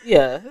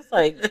 Yeah, it's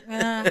like,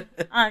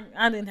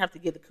 I didn't have to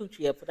get the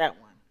coochie up for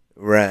that one.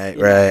 Right.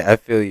 I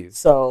feel you.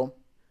 So,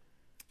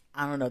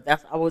 I don't know.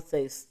 I would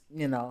say,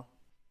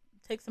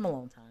 take some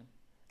alone time.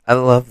 I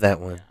love that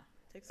one.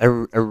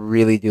 Yeah, I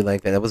really do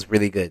like that. That was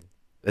really good.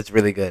 That's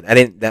really good.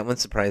 That one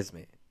surprised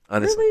me,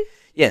 honestly. Really?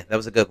 Yeah, that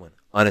was a good one,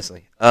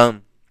 honestly.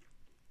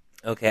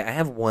 Okay, I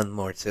have one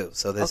more too,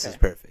 so this is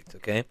perfect,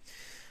 okay?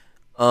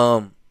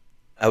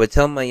 I would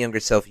tell my younger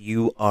self,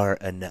 you are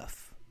enough.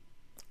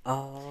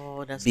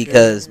 Oh, that's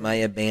because good. My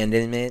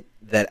abandonment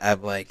that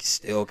I'm like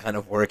still kind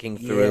of working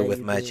through with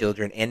my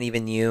children, and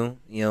even you,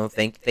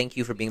 thank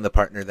you for being the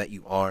partner that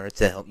you are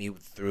to help me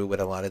through with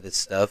a lot of this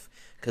stuff,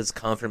 because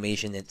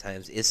confirmation at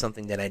times is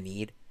something that I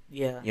need.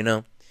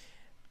 Yeah.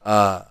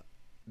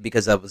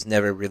 Because I was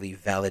never really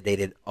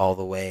validated all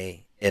the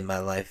way in my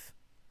life,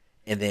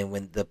 and then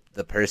when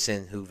the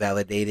person who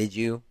validated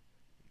you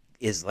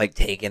is like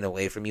taken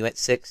away from you at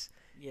 6,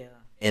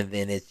 and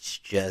then it's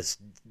just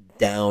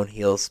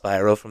downhill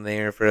spiral from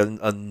there for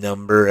a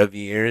number of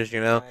years,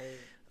 Right.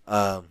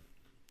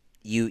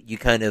 You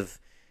kind of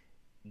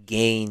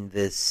gain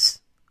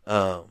this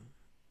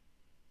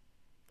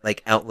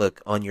like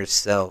outlook on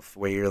yourself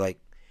where you're like,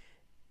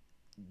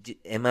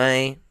 am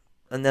I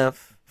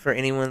enough for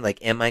anyone?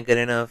 Like, am I good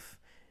enough?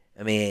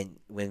 I mean,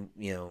 when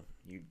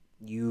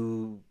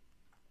you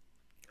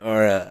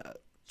are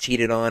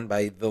cheated on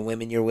by the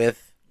women you're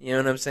with, you know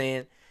what I'm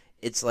saying?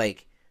 It's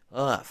like,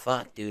 oh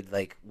fuck, dude.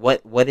 Like,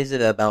 what is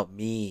it about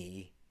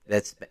me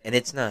and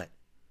it's not.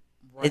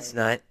 Right. It's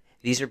not.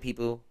 These are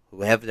people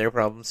who have their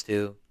problems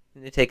too,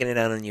 and they're taking it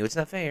out on you. It's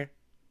not fair.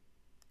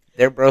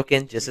 They're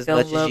broken just You as fell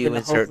much in as love you in a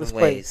in certain hopeless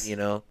ways,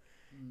 place.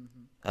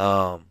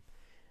 Mm-hmm.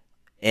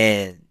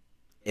 And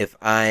if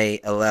I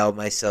allow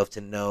myself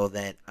to know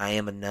that I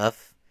am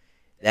enough,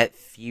 that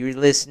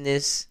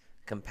fearlessness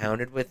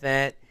compounded with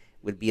that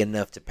would be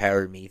enough to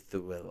power me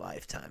through a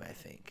lifetime. I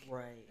think.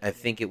 Right. I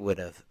think it would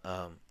have,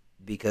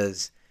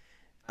 because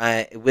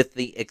with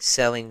the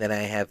excelling that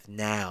I have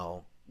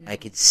now, I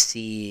Mm-hmm. could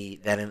see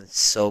that in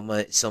so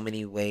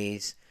many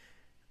ways,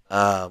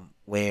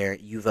 where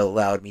you've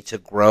allowed me to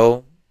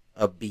grow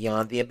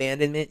beyond the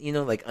abandonment. You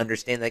know, like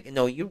understand, like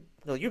no, you're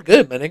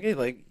good, man.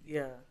 Like,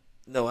 Yeah.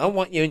 no, I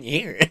want you in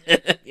here.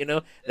 You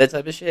know, that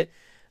type of shit.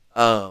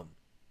 Um,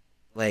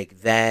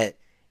 like that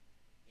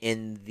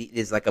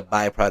is like a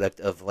byproduct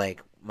of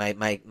like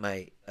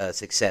my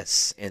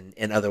success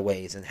in other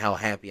ways and how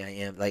happy I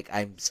am. Like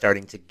I'm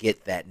starting to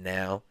get that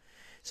now,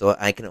 so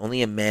I can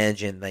only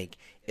imagine like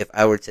if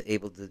I were to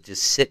able to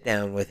just sit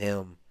down with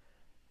him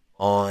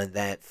on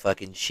that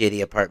fucking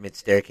shitty apartment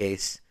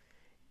staircase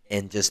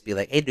and just be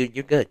like, "Hey, dude,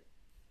 you're good.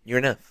 You're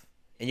enough,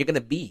 and you're gonna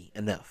be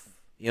enough."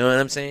 You know what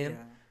I'm saying?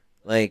 Yeah.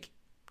 Like,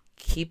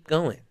 keep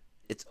going.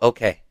 It's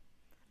okay.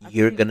 I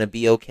You're think. gonna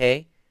be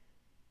okay,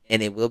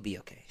 and it will be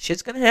okay.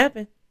 Shit's gonna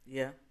happen.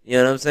 Yeah. You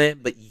know what I'm saying?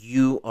 But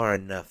you are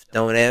enough.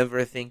 Don't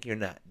ever think you're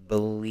not.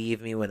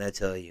 Believe me when I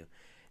tell you.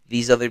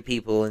 These other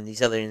people and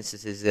these other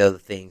instances, the other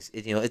things,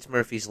 it's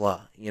Murphy's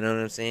Law. You know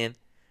what I'm saying?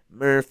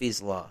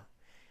 Murphy's Law.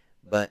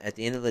 But at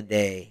the end of the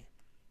day,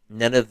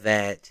 none of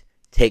that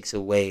takes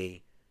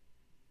away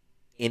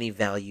any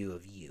value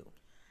of you.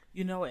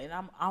 And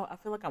I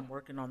feel like I'm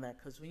working on that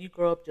because when you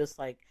grow up, just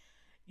like,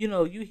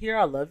 you hear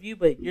 "I love you,"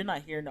 but you're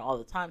not hearing it all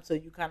the time, so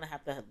you kind of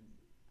have to.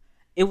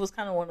 It was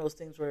kind of one of those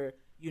things where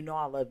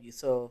I love you,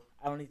 so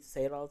I don't need to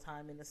say it all the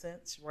time in a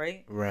sense,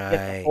 right? You have to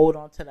Right. hold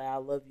on to that "I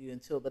love you"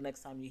 until the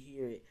next time you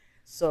hear it.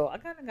 So I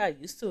kind of got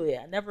used to it.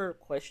 I never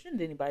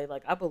questioned anybody.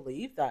 Like I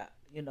believe that,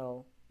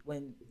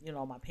 when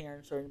my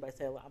parents or anybody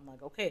said, I'm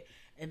like, okay.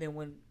 And then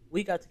when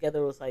we got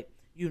together, it was like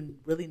you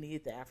really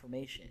needed the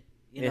affirmation,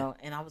 Yeah.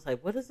 And I was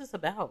like, what is this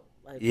about?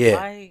 Like, Yeah.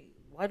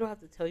 why do I have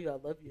to tell you I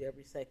love you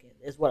every second?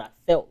 Is what I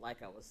felt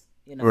like I was,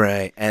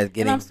 Right. As And I'm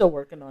getting. still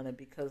working on it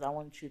because I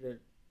want you to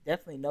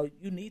definitely know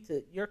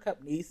your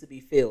cup needs to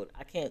be filled.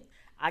 I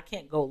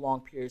can't go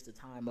long periods of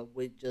time of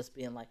with just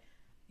being like,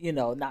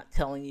 not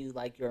telling you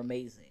like you're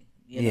amazing,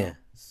 Yeah.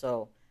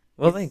 So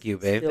Well, it's thank you,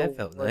 babe. That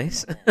still felt working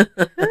nice. on that.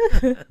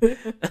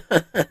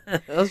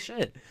 Oh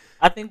shit.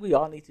 I think we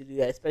all need to do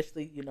that,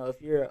 especially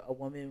if you're a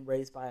woman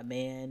raised by a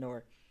man,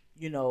 or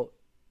you know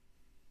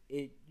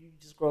you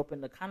just grow up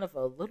in a kind of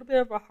a little bit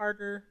of a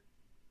harder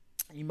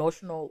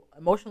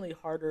emotionally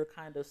harder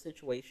kind of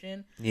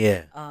situation.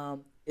 Yeah.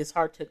 It's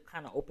hard to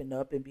kind of open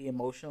up and be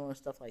emotional and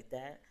stuff like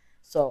that.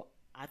 So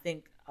I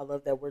think I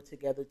love that we're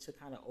together to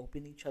kind of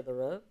open each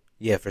other up,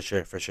 Yeah. For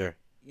sure. For sure.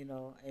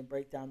 and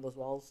break down those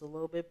walls a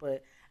little bit.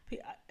 But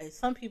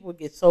some people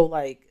get so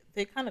like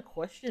they kind of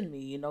question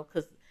me,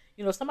 because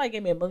if somebody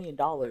gave me $1 million,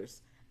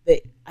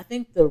 I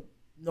think the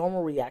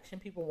normal reaction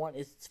people want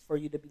is for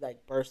you to be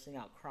like bursting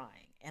out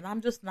crying, and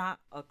I'm just not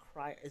a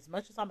crier. As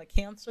much as I'm a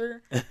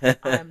Cancer, I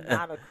am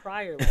not a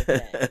crier like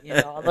that,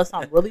 unless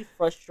I'm really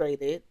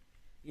frustrated,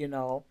 you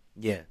know.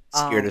 Yeah.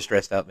 Scared or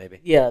stressed out, maybe.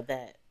 Yeah,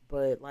 that.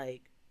 But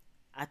like,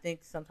 I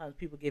think sometimes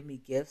people give me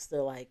gifts.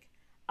 They're like,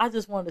 I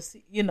just want to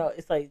see,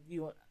 it's like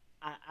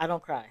I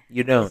don't cry.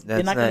 You don't. You're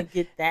That's not not. gonna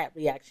get that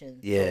reaction.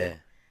 Yeah. So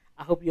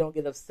I hope you don't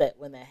get upset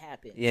when that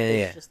happens. Yeah,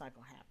 It's yeah. just not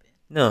gonna happen.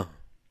 No.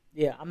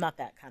 Yeah, I'm not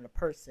that kind of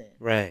person.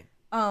 Right.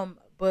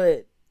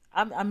 But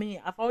I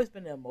mean, I've always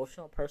been an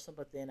emotional person,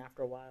 but then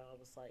after a while, I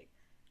was like,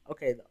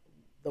 okay,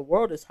 the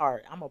world is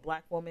hard. I'm a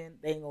black woman.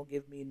 They ain't gonna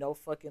give me no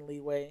fucking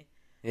leeway.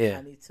 Yeah.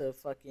 I need to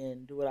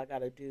fucking do what I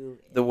gotta do.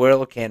 The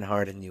world can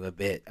harden you a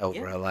bit over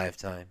Yeah. a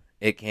lifetime.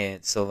 It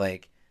can. So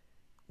like,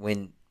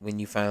 when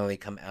you finally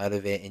come out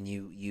of it and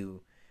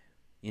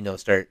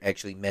start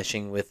actually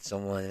meshing with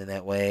someone in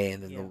that way,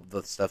 and then Yeah.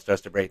 the stuff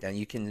starts to break down,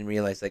 you can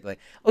realize like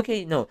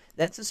okay, no,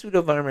 that's a suit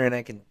of armor, and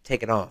I can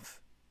take it off.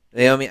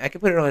 You know what I mean? I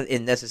can put it on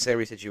in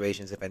necessary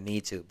situations if I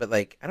need to, but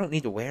like I don't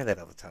need to wear that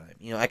all the time.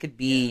 I could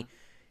be,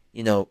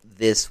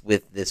 this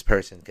with this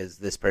person because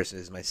this person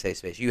is my safe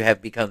space. You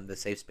have become the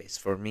safe space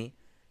for me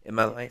in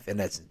my life, and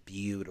that's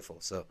beautiful.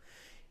 So,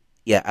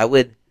 yeah, I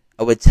would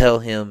tell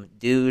him,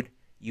 dude,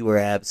 you are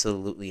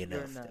absolutely You're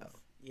enough. enough. Though.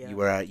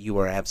 Yeah. You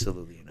are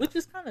absolutely enough. Which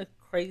is kind of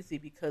crazy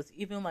because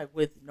even like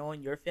with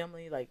knowing your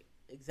family, like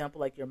example,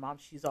 like your mom,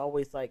 she's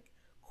always like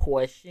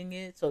questioning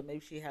it. So maybe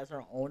she has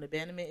her own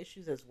abandonment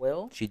issues as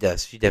well. She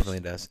does. She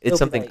definitely does. She'll It's be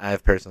something like,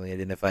 I've personally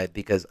identified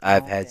because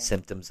I've okay. had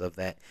symptoms of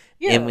that.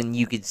 Yeah. And when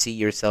you can see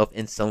yourself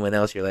in someone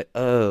else, you're like,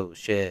 oh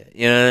shit.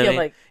 You know what I mean?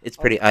 Like it's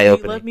pretty do eye you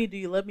opening. love me? Do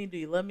you love me? Do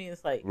you love me?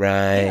 It's like, yeah,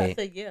 I Right.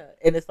 say yeah,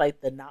 and it's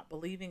like the not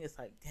believing. It's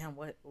like, damn,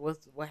 what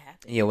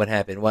happened? Yeah, what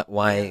happened?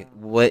 Why? Yeah.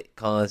 What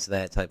caused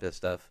that type of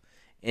stuff?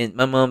 And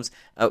my mom's.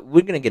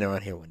 We're gonna get her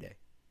on here one day.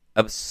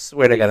 I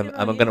swear to We God, can,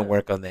 I'm gonna yeah.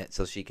 work on that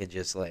so she can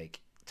just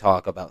like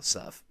talk about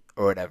stuff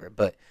or whatever.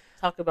 But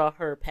Talk about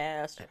her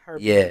past, her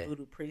Yeah. being a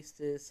voodoo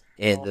priestess,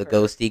 and all the her-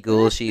 ghosty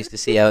ghouls she used to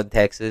see out in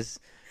Texas.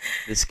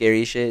 the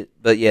scary shit.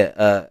 But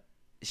yeah,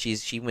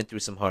 she went through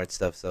some hard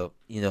stuff, so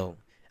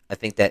I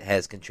think that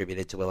has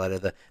contributed to a lot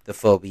of the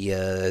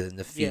phobia and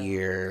the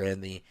fear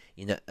and the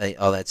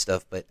all that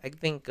stuff. But I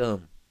think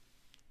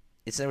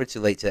it's never too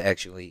late to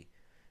actually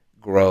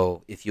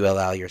grow if you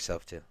allow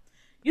yourself to.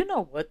 You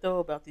know what though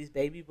about these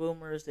baby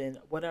boomers and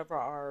whatever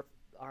our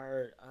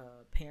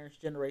parents'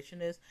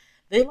 generation is,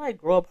 they like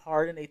grow up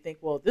hard and they think,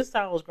 well, this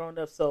style was growing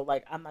up, so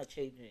like I'm not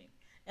changing,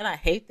 and I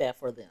hate that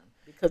for them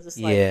because it's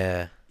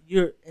like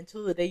you're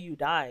until the day you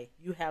die,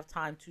 you have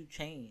time to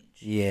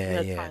change. You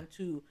have time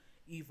to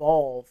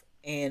evolve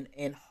and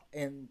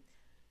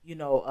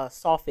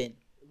soften.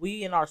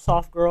 We in our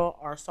soft girl,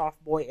 our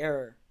soft boy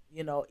era,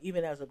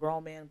 even as a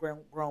grown man,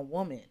 grown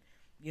woman,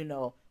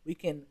 we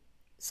can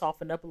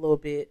soften up a little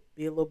bit,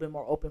 be a little bit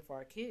more open for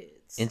our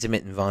kids.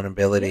 Intimate and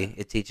vulnerability.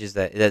 It teaches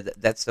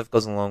that stuff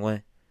goes a long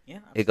way. Yeah,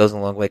 it goes a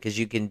long way because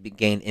you can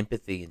gain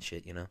empathy and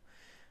shit,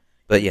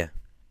 But yeah.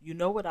 You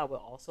know what I would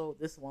also,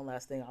 this is one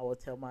last thing I would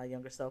tell my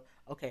younger self.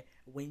 Okay,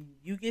 when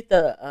you get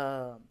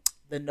the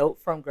note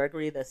from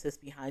Gregory that sits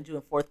behind you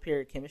in 4th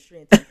period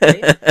chemistry in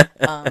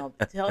 10th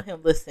grade, tell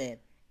him, listen,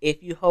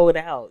 if you hold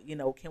out,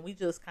 can we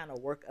just kind of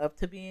work up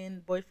to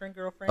being boyfriend,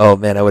 girlfriend? Oh,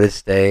 man, I would have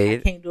stayed.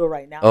 I can't do it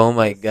right now. Oh,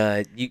 my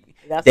God. You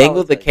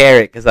dangled the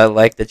carrot because I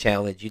like the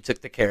challenge. You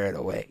took the carrot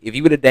away. If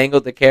you would have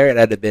dangled the carrot,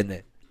 I'd have been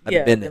there.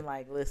 I'd been there.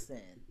 Like,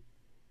 listen,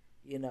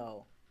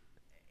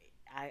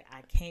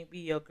 I can't be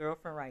your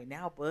girlfriend right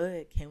now,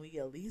 but can we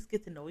at least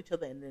get to know each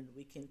other and then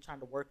we can try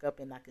to work up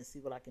and I can see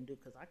what I can do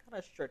because I got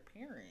a strict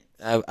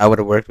parent. I would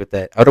have worked with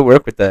that. I would have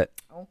worked with that.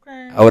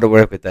 Okay. I would have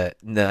worked with that.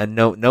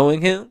 No,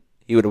 knowing him,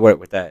 he would have worked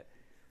with that.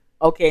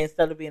 Okay,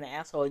 instead of being an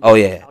asshole. Oh,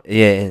 yeah.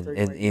 Yeah,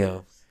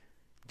 and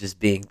just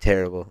being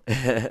terrible.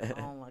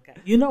 Oh, my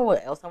God. You know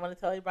what else I want to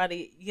tell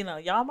everybody?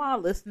 Y'all my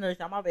listeners,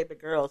 y'all my baby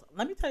girls.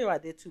 Let me tell you what I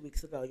did 2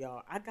 weeks ago,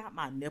 y'all. I got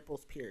my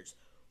nipples pierced.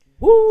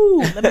 Woo!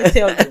 Let me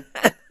tell you.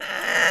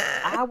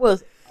 I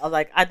was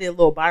I did a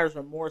little buyer's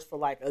remorse for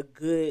like a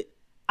good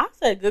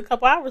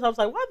couple hours. I was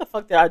like, why the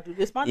fuck did I do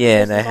this?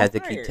 And I had to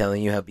keep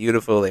telling you how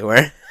beautiful they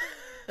were.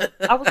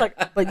 I was like,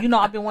 but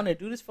I've been wanting to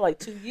do this for like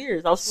 2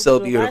 years. I was so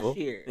to do it beautiful last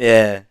year.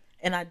 Yeah.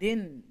 And I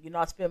didn't.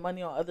 I spent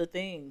money on other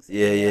things.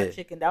 Yeah. I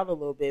chickened out a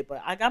little bit.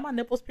 But I got my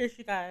nipples pierced,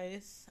 you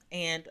guys.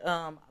 And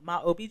my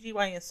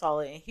OBGYN saw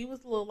it. And he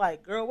was a little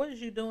like, girl, what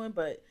is you doing?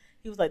 But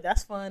he was like,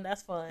 that's fun.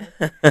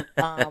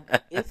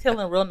 It's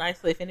healing real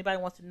nicely. If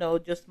anybody wants to know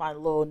just my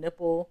little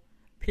nipple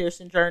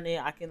piercing journey,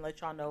 I can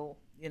let y'all know,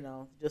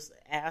 just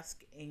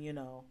ask and,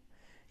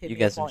 hit you me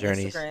got some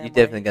journeys. You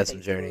definitely got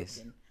some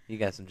journeys. You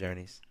got some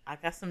journeys. I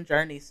got some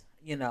journeys,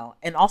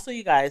 And also,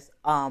 you guys,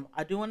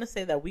 I do want to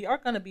say that we are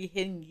going to be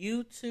hitting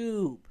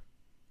YouTube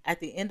at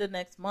the end of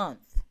next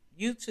month.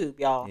 YouTube,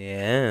 y'all.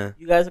 Yeah.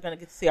 You guys are going to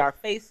get to see our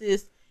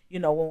faces,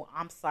 when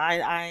I'm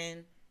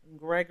side-eyeing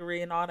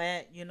Gregory and all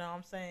that, you know what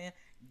I'm saying?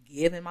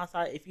 Give him my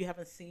side. If you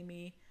haven't seen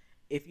me,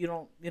 if you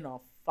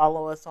don't,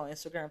 follow us on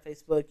Instagram,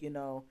 Facebook,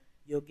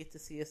 you'll get to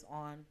see us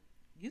on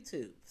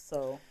YouTube.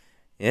 So,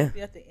 yeah, we'll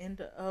be at the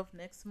end of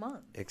next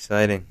month.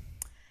 Exciting.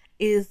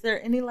 Is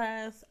there any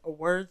last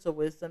words of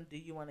wisdom do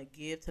you want to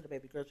give to the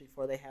baby girls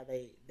before they have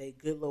a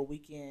good little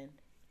weekend?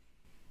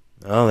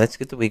 Oh, let's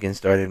get the weekend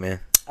started, man.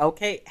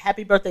 Okay.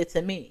 Happy birthday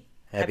to me.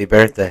 Happy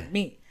birthday. To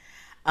me.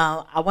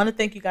 I want to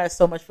thank you guys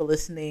so much for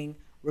listening.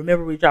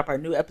 Remember, we drop our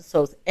new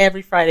episodes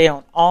every Friday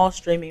on all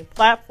streaming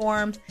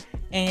platforms.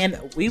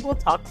 And we will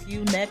talk to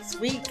you next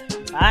week.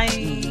 Bye.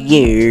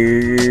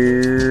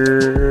 Yeah.